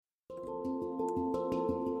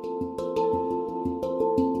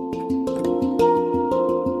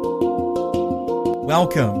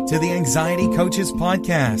Welcome to the Anxiety Coaches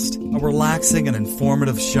Podcast, a relaxing and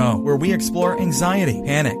informative show where we explore anxiety,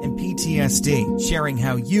 panic, and PTSD, sharing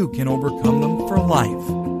how you can overcome them for life.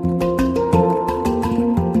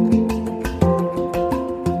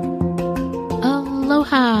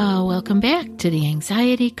 Aloha! Welcome back to the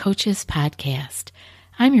Anxiety Coaches Podcast.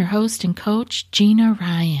 I'm your host and coach, Gina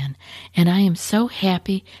Ryan, and I am so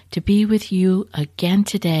happy to be with you again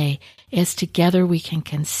today as together we can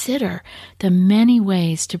consider the many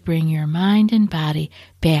ways to bring your mind and body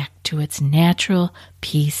back to its natural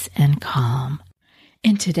peace and calm.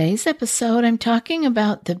 In today's episode, I'm talking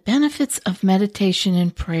about the benefits of meditation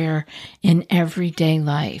and prayer in everyday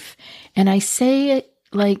life. And I say it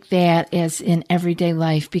like that as in everyday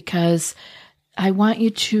life because I want you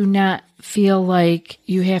to not feel like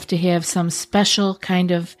you have to have some special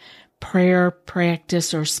kind of prayer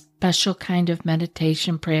practice or special kind of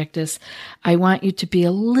meditation practice. I want you to be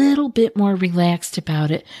a little bit more relaxed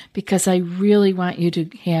about it because I really want you to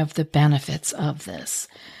have the benefits of this.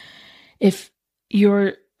 If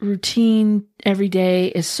your routine every day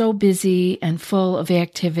is so busy and full of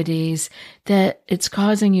activities that it's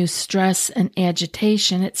causing you stress and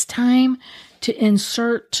agitation, it's time to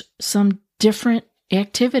insert some different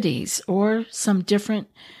activities or some different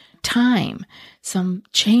time, some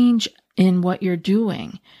change in what you're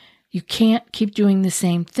doing. You can't keep doing the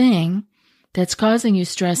same thing that's causing you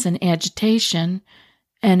stress and agitation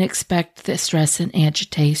and expect the stress and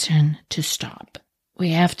agitation to stop.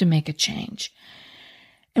 We have to make a change.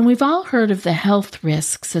 And we've all heard of the health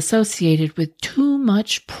risks associated with too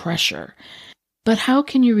much pressure. But how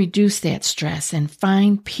can you reduce that stress and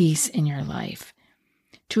find peace in your life?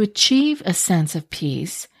 To achieve a sense of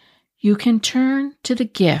peace, you can turn to the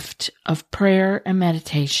gift of prayer and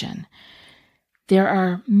meditation. There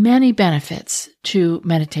are many benefits to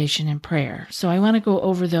meditation and prayer, so I want to go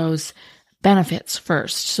over those benefits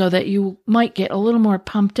first so that you might get a little more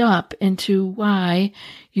pumped up into why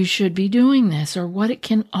you should be doing this or what it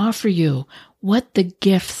can offer you, what the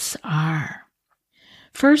gifts are.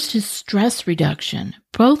 First is stress reduction.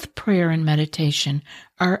 Both prayer and meditation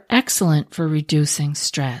are excellent for reducing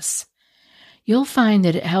stress. You'll find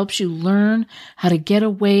that it helps you learn how to get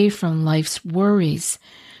away from life's worries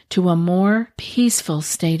to a more peaceful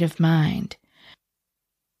state of mind.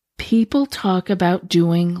 People talk about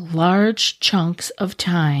doing large chunks of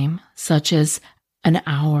time, such as an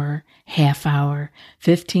hour, half hour,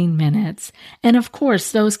 15 minutes, and of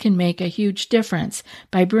course those can make a huge difference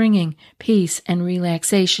by bringing peace and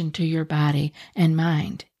relaxation to your body and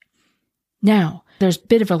mind. Now, there's a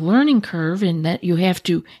bit of a learning curve in that you have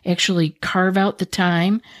to actually carve out the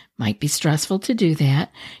time. Might be stressful to do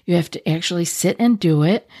that. You have to actually sit and do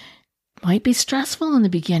it. Might be stressful in the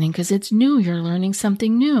beginning because it's new. You're learning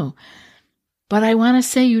something new. But I want to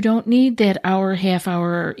say you don't need that hour, half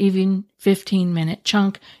hour, or even 15-minute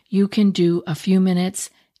chunk. You can do a few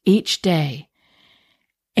minutes each day.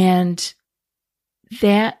 And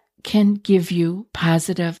that can give you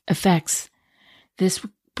positive effects. This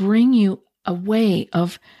will bring you a way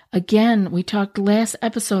of, again, we talked last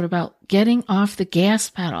episode about getting off the gas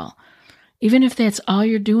pedal. Even if that's all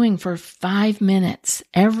you're doing for 5 minutes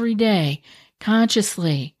every day,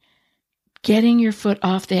 consciously getting your foot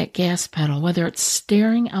off that gas pedal, whether it's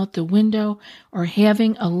staring out the window or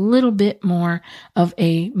having a little bit more of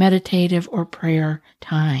a meditative or prayer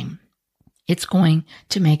time, it's going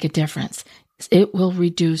to make a difference. It will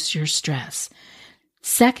reduce your stress.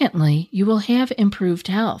 Secondly, you will have improved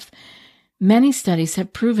health. Many studies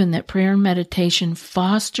have proven that prayer and meditation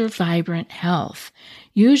foster vibrant health.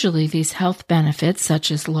 Usually these health benefits, such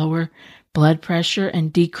as lower blood pressure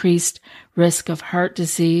and decreased risk of heart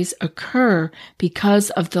disease, occur because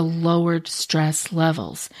of the lowered stress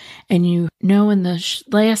levels. And you know in the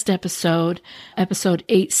last episode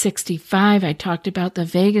 865, I talked about the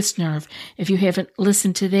vagus nerve. If you haven't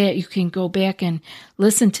listened to that, you can go back and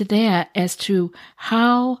listen to that as to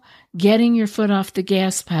how getting your foot off the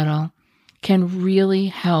gas pedal can really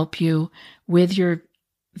help you with your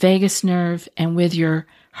vagus nerve and with your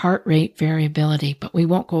heart rate variability. But we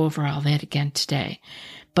won't go over all that again today.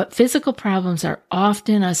 But physical problems are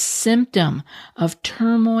often a symptom of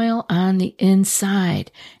turmoil on the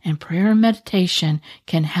inside, and prayer and meditation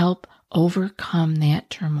can help overcome that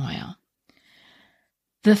turmoil.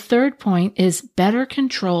 The third point is better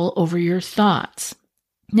control over your thoughts.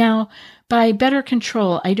 Now, by better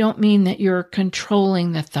control, I don't mean that you're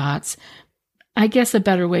controlling the thoughts. I guess a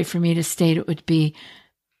better way for me to state it would be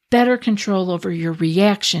better control over your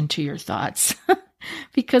reaction to your thoughts,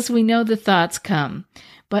 because we know the thoughts come,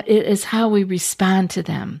 but it is how we respond to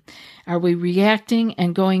them. Are we reacting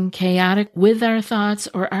and going chaotic with our thoughts,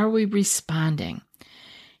 or are we responding?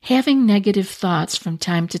 Having negative thoughts from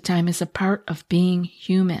time to time is a part of being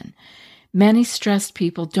human. Many stressed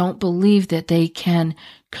people don't believe that they can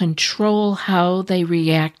control how they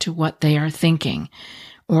react to what they are thinking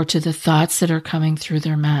or to the thoughts that are coming through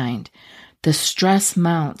their mind. The stress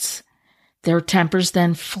mounts. Their tempers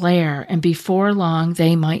then flare, and before long,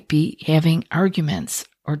 they might be having arguments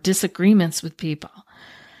or disagreements with people.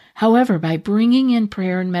 However, by bringing in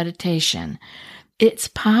prayer and meditation, it's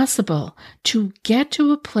possible to get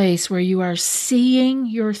to a place where you are seeing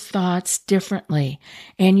your thoughts differently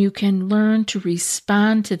and you can learn to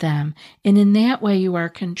respond to them. And in that way, you are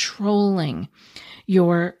controlling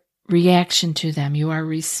your reaction to them. You are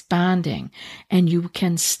responding, and you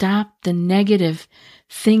can stop the negative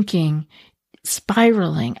thinking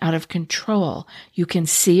spiraling out of control. You can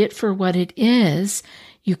see it for what it is.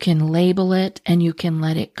 You can label it and you can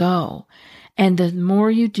let it go. And the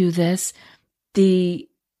more you do this, the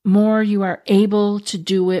more you are able to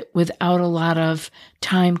do it without a lot of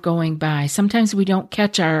time going by. Sometimes we don't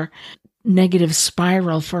catch our negative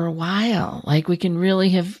spiral for a while. Like we can really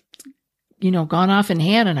have, gone off and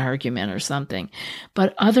had an argument or something.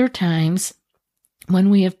 But other times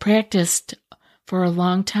when we have practiced for a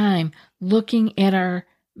long time, looking at our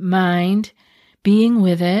mind, being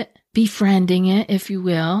with it, befriending it, if you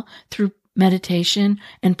will, through meditation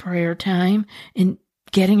and prayer time and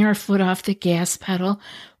getting our foot off the gas pedal,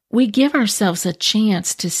 we give ourselves a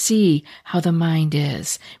chance to see how the mind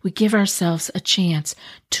is. We give ourselves a chance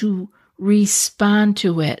to respond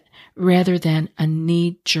to it rather than a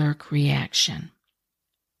knee-jerk reaction.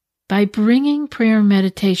 By bringing prayer and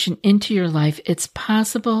meditation into your life, it's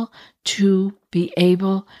possible to be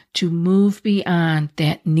able to move beyond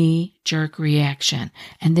that knee-jerk reaction,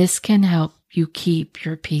 and this can help you keep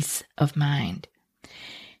your peace of mind.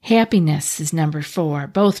 Happiness is number 4.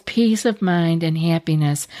 Both peace of mind and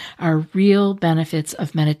happiness are real benefits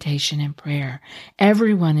of meditation and prayer.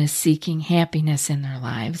 Everyone is seeking happiness in their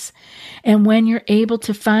lives. And when you're able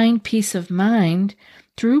to find peace of mind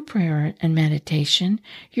through prayer and meditation,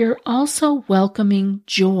 you're also welcoming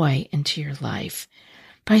joy into your life.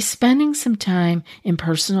 By spending some time in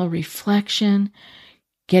personal reflection,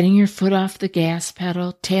 getting your foot off the gas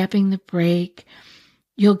pedal, tapping the brake,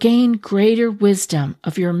 you'll gain greater wisdom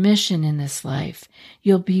of your mission in this life.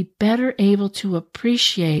 You'll be better able to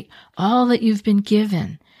appreciate all that you've been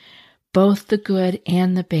given, both the good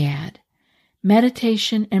and the bad.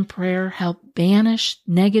 Meditation and prayer help banish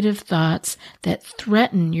negative thoughts that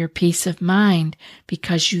threaten your peace of mind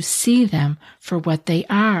because you see them for what they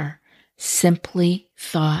are, simply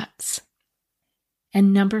thoughts.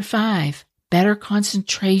 And number 5, better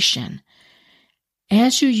concentration.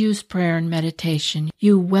 As you use prayer and meditation,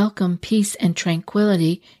 you welcome peace and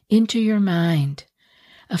tranquility into your mind,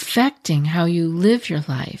 affecting how you live your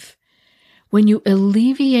life. When you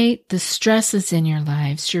alleviate the stresses in your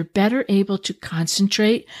lives, you're better able to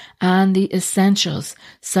concentrate on the essentials,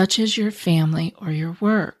 such as your family or your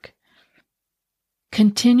work.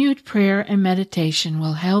 Continued prayer and meditation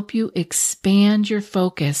will help you expand your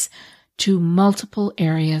focus to multiple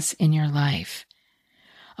areas in your life.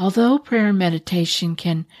 Although prayer and meditation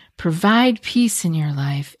can provide peace in your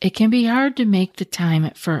life, it can be hard to make the time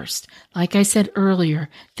at first. Like I said earlier,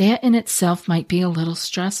 that in itself might be a little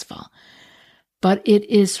stressful. But it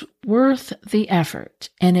is worth the effort,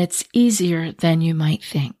 and it's easier than you might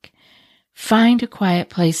think. Find a quiet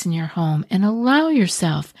place in your home and allow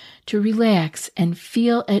yourself to relax and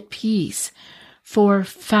feel at peace for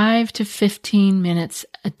 5 to 15 minutes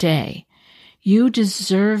a day. You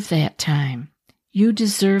deserve that time. You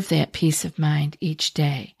deserve that peace of mind each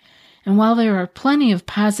day. And while there are plenty of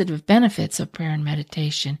positive benefits of prayer and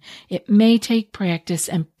meditation, it may take practice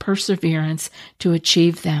and perseverance to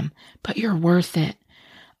achieve them, but you're worth it.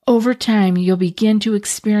 Over time, you'll begin to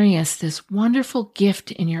experience this wonderful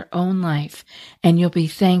gift in your own life, and you'll be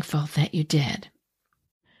thankful that you did.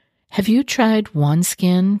 Have you tried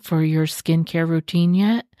OneSkin for your skincare routine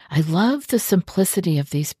yet? I love the simplicity of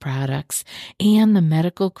these products and the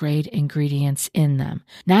medical-grade ingredients in them,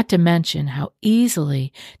 not to mention how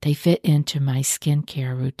easily they fit into my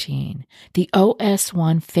skincare routine. The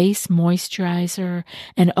OS1 Face Moisturizer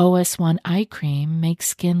and OS1 Eye Cream make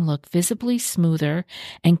skin look visibly smoother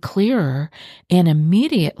and clearer and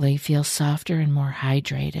immediately feel softer and more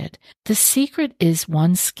hydrated. The secret is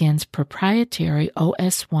OneSkin's proprietary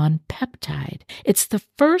OS1 peptide. It's the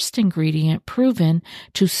first ingredient proven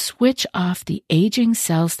to switch off the aging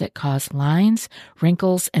cells that cause lines,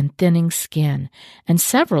 wrinkles, and thinning skin, and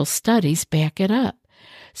several studies back it up.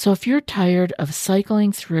 So if you're tired of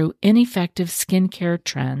cycling through ineffective skincare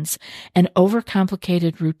trends and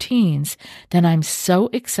overcomplicated routines, then I'm so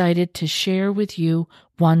excited to share with you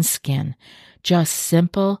OneSkin, just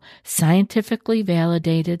simple, scientifically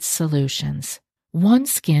validated solutions.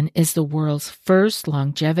 OneSkin is the world's first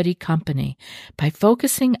longevity company. By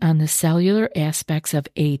focusing on the cellular aspects of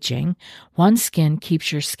aging, OneSkin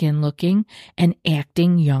keeps your skin looking and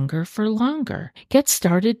acting younger for longer. Get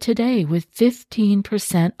started today with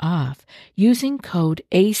 15% off using code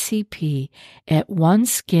ACP at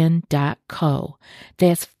oneskin.co.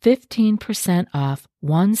 That's 15% off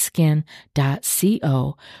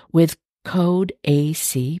oneskin.co with code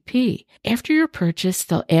ACP. After your purchase,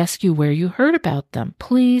 they'll ask you where you heard about them.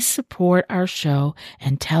 Please support our show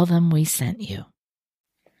and tell them we sent you.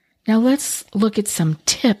 Now let's look at some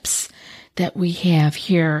tips that we have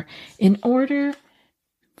here in order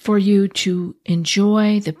for you to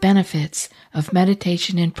enjoy the benefits of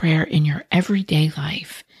meditation and prayer in your everyday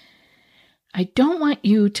life. I don't want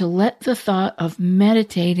you to let the thought of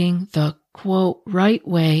meditating the, quote, right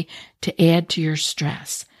way to add to your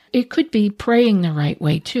stress. It could be praying the right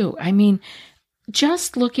way too. I mean,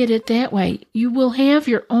 just look at it that way. You will have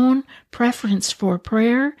your own preference for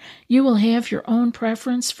prayer. You will have your own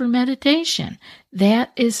preference for meditation.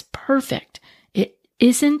 That is perfect. It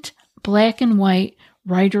isn't black and white,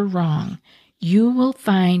 right or wrong. You will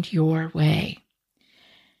find your way.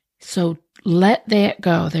 So let that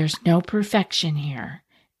go. There's no perfection here.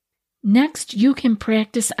 Next, you can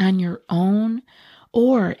practice on your own,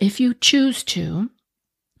 or if you choose to,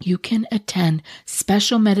 you can attend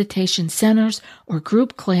special meditation centers or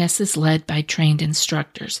group classes led by trained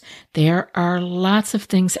instructors. There are lots of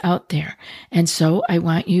things out there. And so I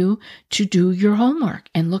want you to do your homework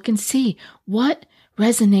and look and see what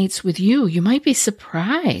resonates with you. You might be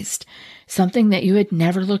surprised. Something that you had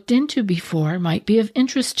never looked into before might be of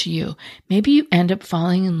interest to you. Maybe you end up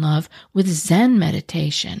falling in love with Zen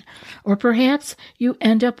meditation, or perhaps you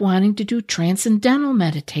end up wanting to do transcendental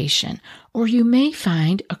meditation, or you may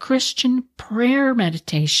find a Christian prayer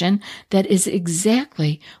meditation that is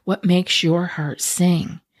exactly what makes your heart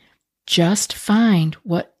sing. Just find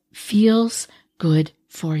what feels good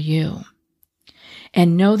for you.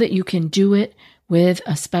 And know that you can do it with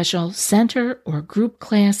a special center or group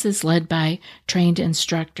classes led by trained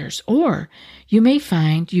instructors. Or you may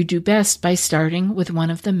find you do best by starting with one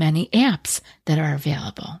of the many apps that are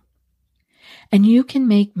available. And you can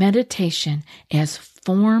make meditation as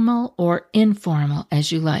formal or informal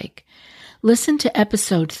as you like. Listen to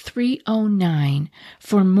episode 309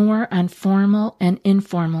 for more on formal and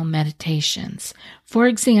informal meditations. For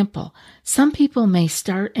example, some people may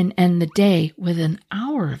start and end the day with an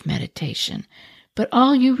hour of meditation, but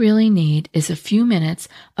all you really need is a few minutes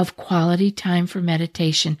of quality time for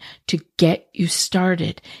meditation to get you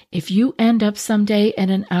started. If you end up someday at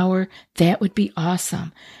an hour, that would be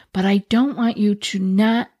awesome. But I don't want you to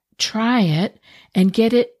not try it and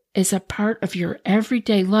get it as a part of your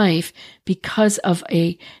everyday life because of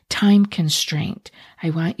a time constraint. I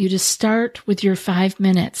want you to start with your 5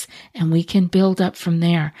 minutes and we can build up from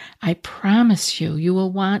there. I promise you, you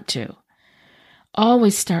will want to.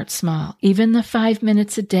 Always start small. Even the 5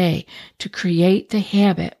 minutes a day to create the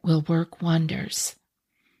habit will work wonders.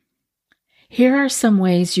 Here are some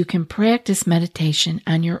ways you can practice meditation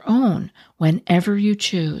on your own whenever you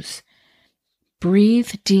choose.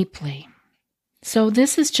 Breathe deeply. So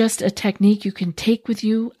this is just a technique you can take with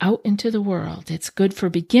you out into the world. It's good for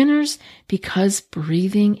beginners because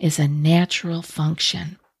breathing is a natural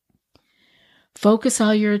function. Focus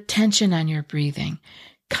all your attention on your breathing.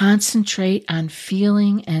 Concentrate on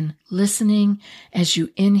feeling and listening as you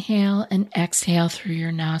inhale and exhale through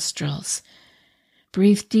your nostrils.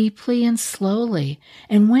 Breathe deeply and slowly,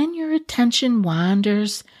 and when your attention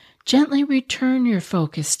wanders, gently return your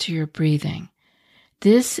focus to your breathing.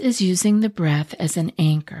 This is using the breath as an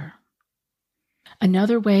anchor.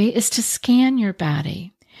 Another way is to scan your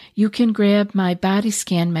body. You can grab my body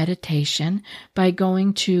scan meditation by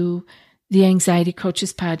going to the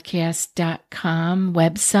anxietycoachespodcast.com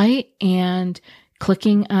website and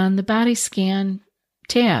clicking on the body scan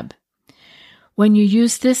tab. When you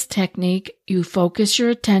use this technique, you focus your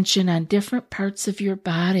attention on different parts of your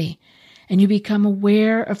body and you become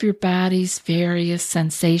aware of your body's various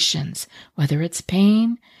sensations, whether it's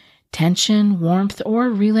pain, tension, warmth, or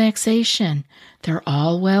relaxation. They're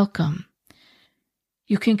all welcome.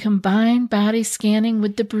 You can combine body scanning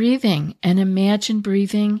with the breathing and imagine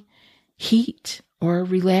breathing heat or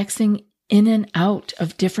relaxing in and out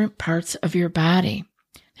of different parts of your body.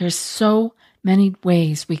 There's so many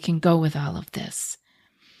ways we can go with all of this.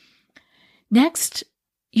 Next,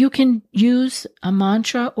 You can use a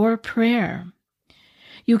mantra or a prayer.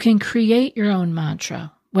 You can create your own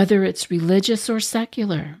mantra, whether it's religious or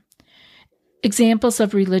secular. Examples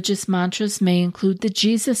of religious mantras may include the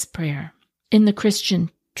Jesus Prayer in the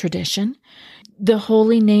Christian tradition, the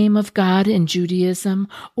holy name of God in Judaism,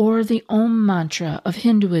 or the Om mantra of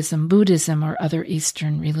Hinduism, Buddhism, or other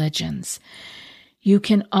Eastern religions. You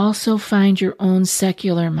can also find your own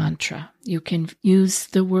secular mantra. You can use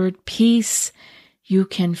the word peace. You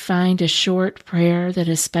can find a short prayer that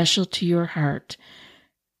is special to your heart.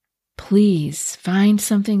 Please find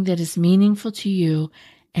something that is meaningful to you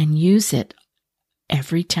and use it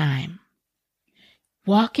every time.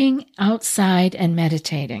 Walking outside and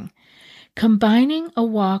meditating. Combining a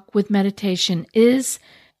walk with meditation is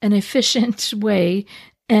an efficient way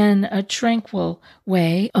and a tranquil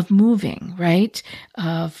way of moving, right?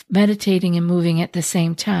 Of meditating and moving at the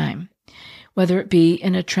same time, whether it be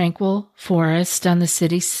in a tranquil forest on the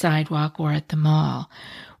city sidewalk or at the mall.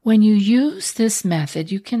 When you use this method,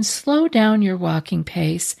 you can slow down your walking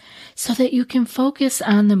pace so that you can focus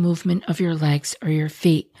on the movement of your legs or your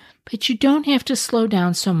feet. But you don't have to slow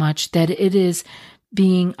down so much that it is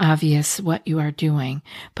being obvious what you are doing.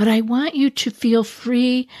 But I want you to feel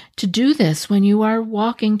free to do this when you are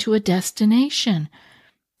walking to a destination.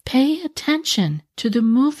 Pay attention to the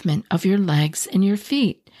movement of your legs and your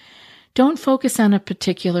feet. Don't focus on a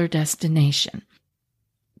particular destination.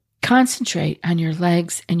 Concentrate on your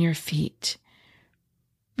legs and your feet.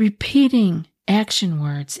 Repeating action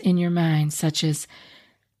words in your mind such as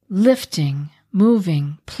lifting,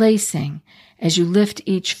 moving, placing, as you lift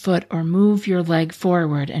each foot or move your leg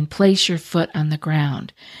forward and place your foot on the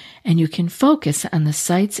ground. And you can focus on the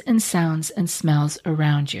sights and sounds and smells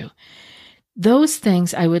around you. Those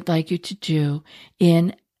things I would like you to do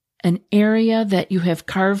in an area that you have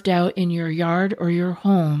carved out in your yard or your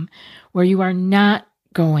home where you are not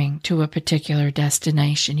going to a particular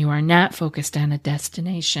destination. You are not focused on a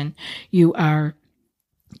destination. You are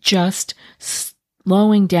just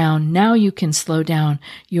slowing down. Now you can slow down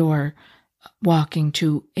your walking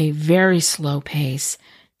to a very slow pace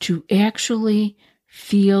to actually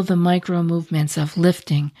feel the micro movements of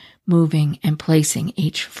lifting, moving, and placing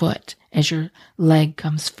each foot as your leg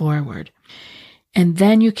comes forward. And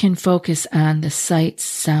then you can focus on the sights,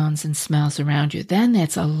 sounds, and smells around you. Then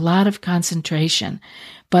that's a lot of concentration,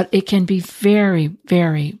 but it can be very,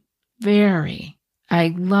 very, very,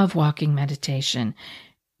 I love walking meditation,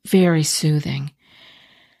 very soothing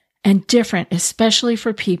and different, especially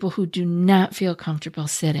for people who do not feel comfortable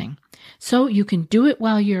sitting. So you can do it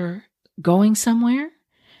while you're going somewhere.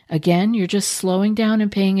 Again, you're just slowing down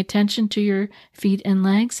and paying attention to your feet and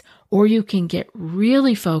legs, or you can get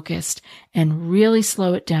really focused and really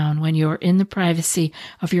slow it down when you're in the privacy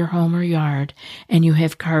of your home or yard and you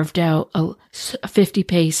have carved out 50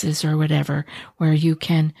 paces or whatever, where you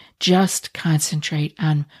can just concentrate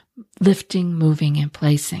on lifting, moving, and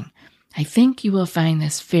placing. I think you will find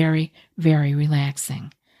this very, very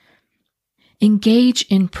relaxing. Engage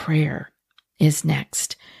in prayer is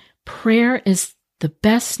next. Prayer is the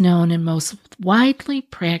best known and most widely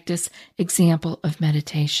practiced example of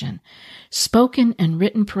meditation. Spoken and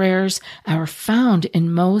written prayers are found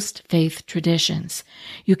in most faith traditions.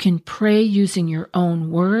 You can pray using your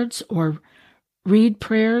own words or read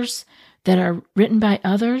prayers that are written by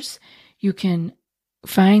others. You can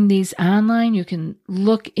find these online. You can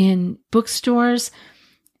look in bookstores.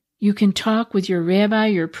 You can talk with your rabbi,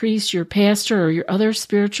 your priest, your pastor, or your other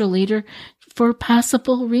spiritual leader for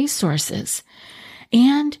possible resources.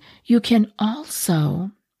 And you can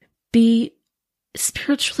also be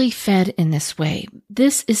spiritually fed in this way.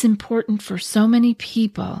 This is important for so many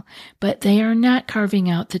people, but they are not carving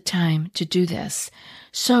out the time to do this.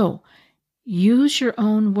 So use your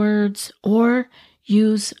own words or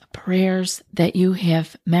use prayers that you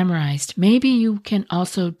have memorized. Maybe you can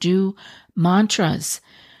also do mantras.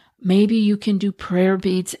 Maybe you can do prayer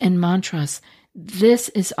beads and mantras. This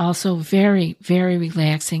is also very, very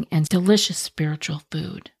relaxing and delicious spiritual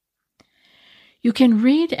food. You can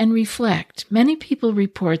read and reflect. Many people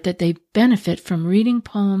report that they benefit from reading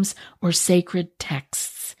poems or sacred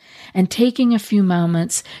texts and taking a few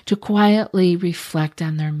moments to quietly reflect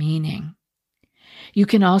on their meaning. You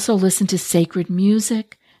can also listen to sacred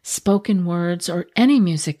music, spoken words, or any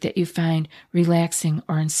music that you find relaxing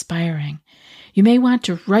or inspiring. You may want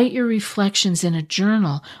to write your reflections in a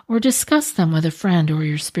journal or discuss them with a friend or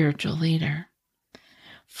your spiritual leader.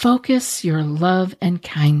 Focus your love and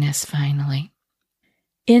kindness, finally.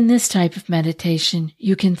 In this type of meditation,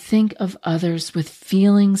 you can think of others with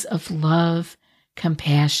feelings of love,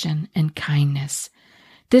 compassion, and kindness.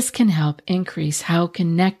 This can help increase how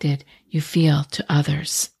connected you feel to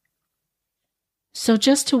others. So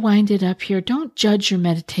just to wind it up here, don't judge your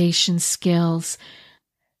meditation skills,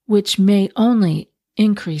 which may only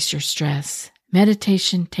increase your stress.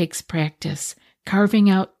 Meditation takes practice. Carving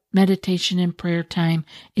out meditation and prayer time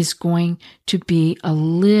is going to be a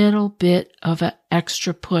little bit of an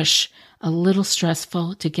extra push, a little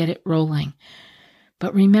stressful to get it rolling.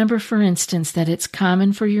 But remember, for instance, that it's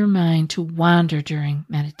common for your mind to wander during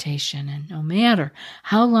meditation. And no matter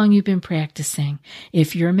how long you've been practicing,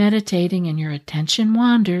 if you're meditating and your attention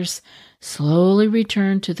wanders, slowly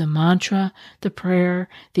return to the mantra, the prayer,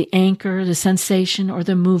 the anchor, the sensation, or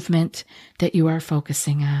the movement that you are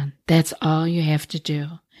focusing on. That's all you have to do.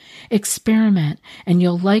 Experiment, and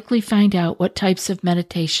you'll likely find out what types of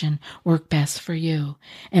meditation work best for you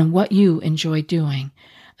and what you enjoy doing.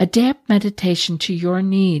 Adapt meditation to your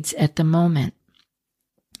needs at the moment.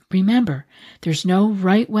 Remember, there's no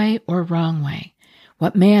right way or wrong way.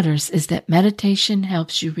 What matters is that meditation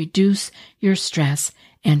helps you reduce your stress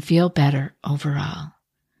and feel better overall.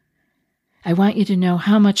 I want you to know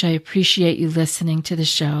how much I appreciate you listening to the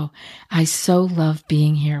show. I so love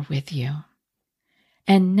being here with you.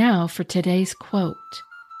 And now for today's quote.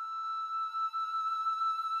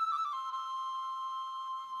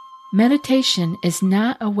 Meditation is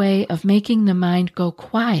not a way of making the mind go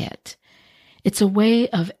quiet. It's a way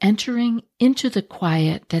of entering into the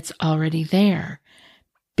quiet that's already there,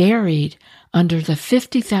 buried under the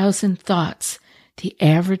 50,000 thoughts the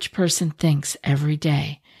average person thinks every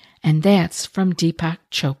day. And that's from Deepak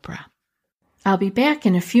Chopra. I'll be back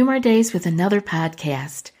in a few more days with another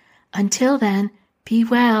podcast. Until then, be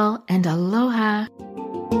well and aloha.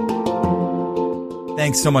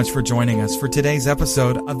 Thanks so much for joining us for today's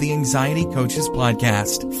episode of the Anxiety Coaches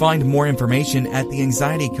Podcast. Find more information at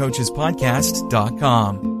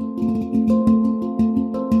theanxietycoachespodcast.com.